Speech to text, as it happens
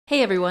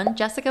Hey everyone,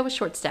 Jessica with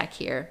ShortStack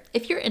here.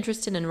 If you're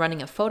interested in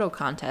running a photo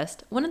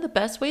contest, one of the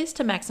best ways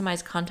to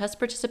maximize contest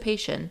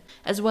participation,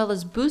 as well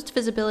as boost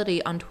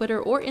visibility on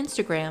Twitter or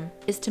Instagram,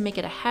 is to make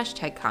it a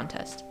hashtag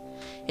contest.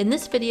 In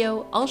this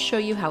video, I'll show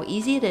you how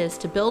easy it is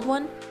to build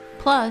one,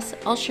 plus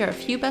I'll share a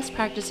few best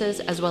practices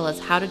as well as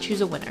how to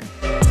choose a winner.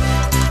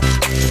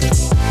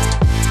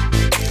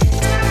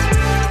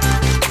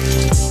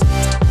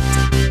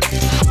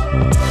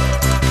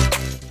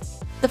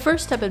 The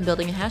first step in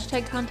building a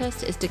hashtag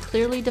contest is to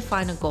clearly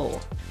define a goal.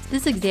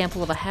 This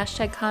example of a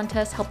hashtag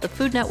contest helped the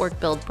Food Network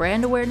build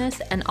brand awareness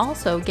and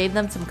also gave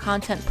them some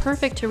content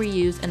perfect to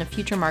reuse in a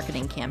future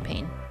marketing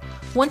campaign.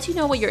 Once you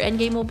know what your end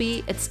game will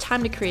be, it's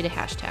time to create a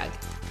hashtag.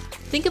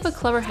 Think of a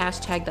clever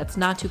hashtag that's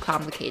not too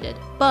complicated,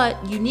 but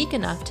unique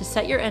enough to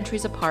set your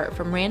entries apart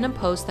from random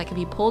posts that can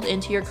be pulled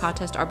into your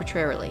contest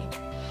arbitrarily.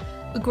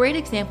 A great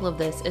example of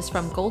this is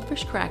from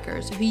Goldfish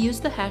Crackers, who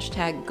used the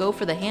hashtag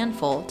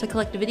 #GoForTheHandful to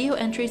collect video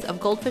entries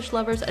of goldfish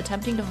lovers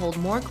attempting to hold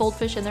more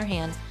goldfish in their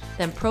hand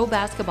than pro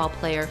basketball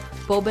player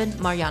Boban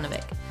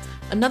Marjanovic.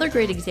 Another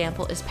great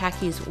example is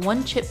Packy's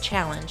One Chip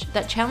Challenge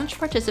that challenged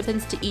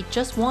participants to eat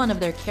just one of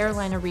their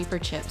Carolina Reaper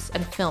chips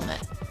and film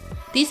it.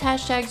 These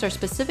hashtags are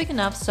specific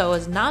enough so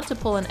as not to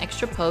pull in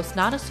extra posts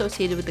not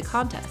associated with the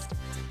contest.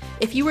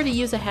 If you were to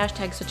use a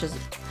hashtag such as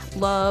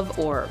love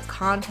or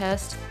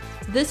contest,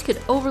 this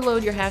could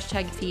overload your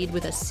hashtag feed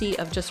with a sea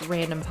of just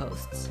random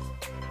posts.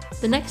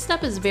 The next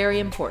step is very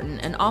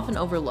important and often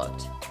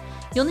overlooked.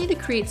 You'll need to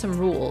create some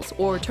rules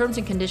or terms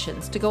and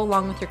conditions to go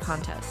along with your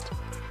contest.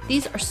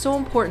 These are so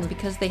important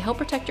because they help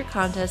protect your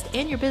contest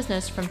and your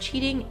business from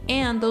cheating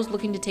and those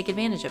looking to take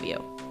advantage of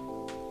you.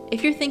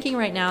 If you're thinking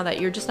right now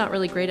that you're just not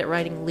really great at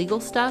writing legal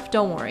stuff,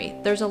 don't worry.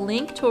 There's a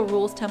link to a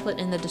rules template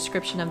in the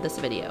description of this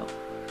video.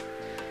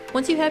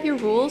 Once you have your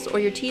rules or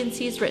your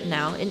T&Cs written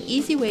out, an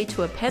easy way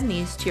to append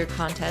these to your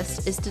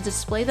contest is to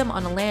display them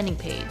on a landing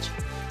page.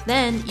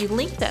 Then you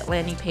link that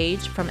landing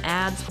page from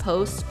ads,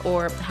 posts,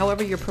 or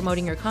however you're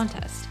promoting your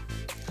contest.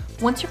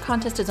 Once your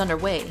contest is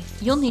underway,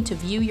 you'll need to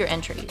view your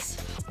entries.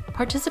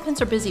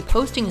 Participants are busy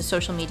posting to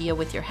social media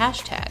with your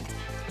hashtag.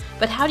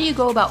 But how do you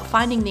go about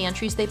finding the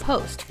entries they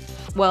post?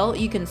 Well,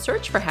 you can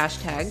search for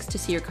hashtags to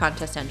see your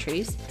contest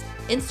entries.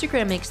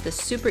 Instagram makes this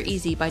super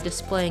easy by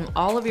displaying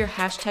all of your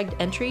hashtagged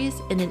entries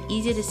in an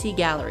easy-to-see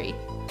gallery,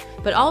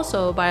 but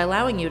also by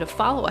allowing you to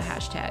follow a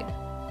hashtag.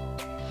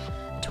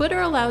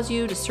 Twitter allows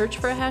you to search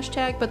for a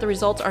hashtag, but the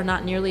results are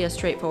not nearly as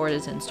straightforward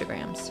as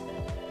Instagram's.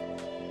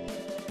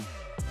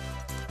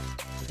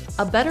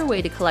 A better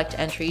way to collect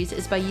entries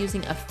is by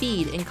using a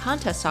feed in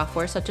contest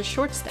software such as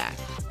ShortStack.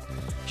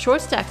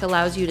 ShortStack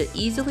allows you to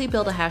easily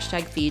build a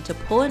hashtag feed to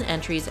pull in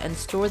entries and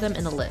store them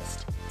in a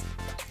list.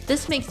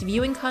 This makes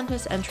viewing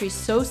contest entries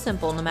so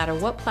simple no matter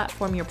what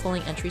platform you're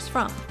pulling entries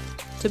from.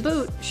 To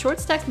boot,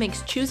 ShortStack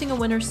makes choosing a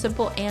winner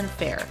simple and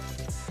fair.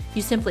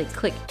 You simply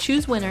click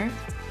Choose Winner,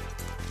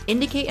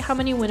 indicate how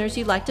many winners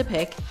you'd like to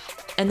pick,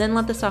 and then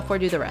let the software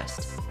do the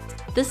rest.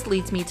 This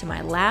leads me to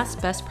my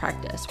last best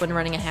practice when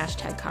running a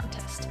hashtag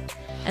contest,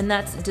 and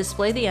that's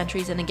display the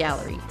entries in a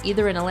gallery,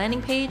 either in a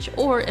landing page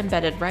or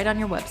embedded right on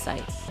your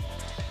website.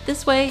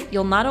 This way,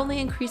 you'll not only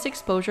increase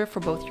exposure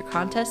for both your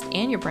contest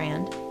and your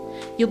brand,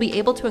 you'll be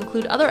able to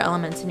include other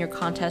elements in your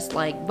contest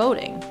like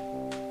voting.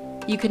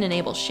 You can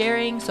enable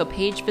sharing so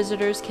page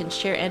visitors can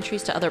share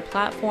entries to other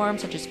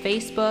platforms such as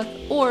Facebook,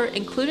 or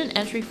include an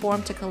entry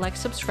form to collect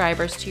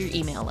subscribers to your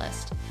email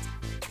list.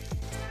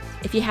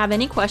 If you have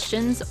any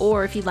questions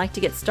or if you'd like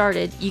to get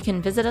started, you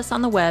can visit us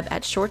on the web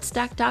at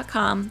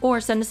shortstack.com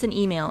or send us an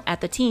email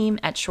at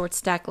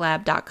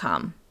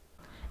theteam@shortstacklab.com.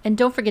 And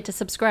don't forget to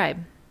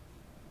subscribe.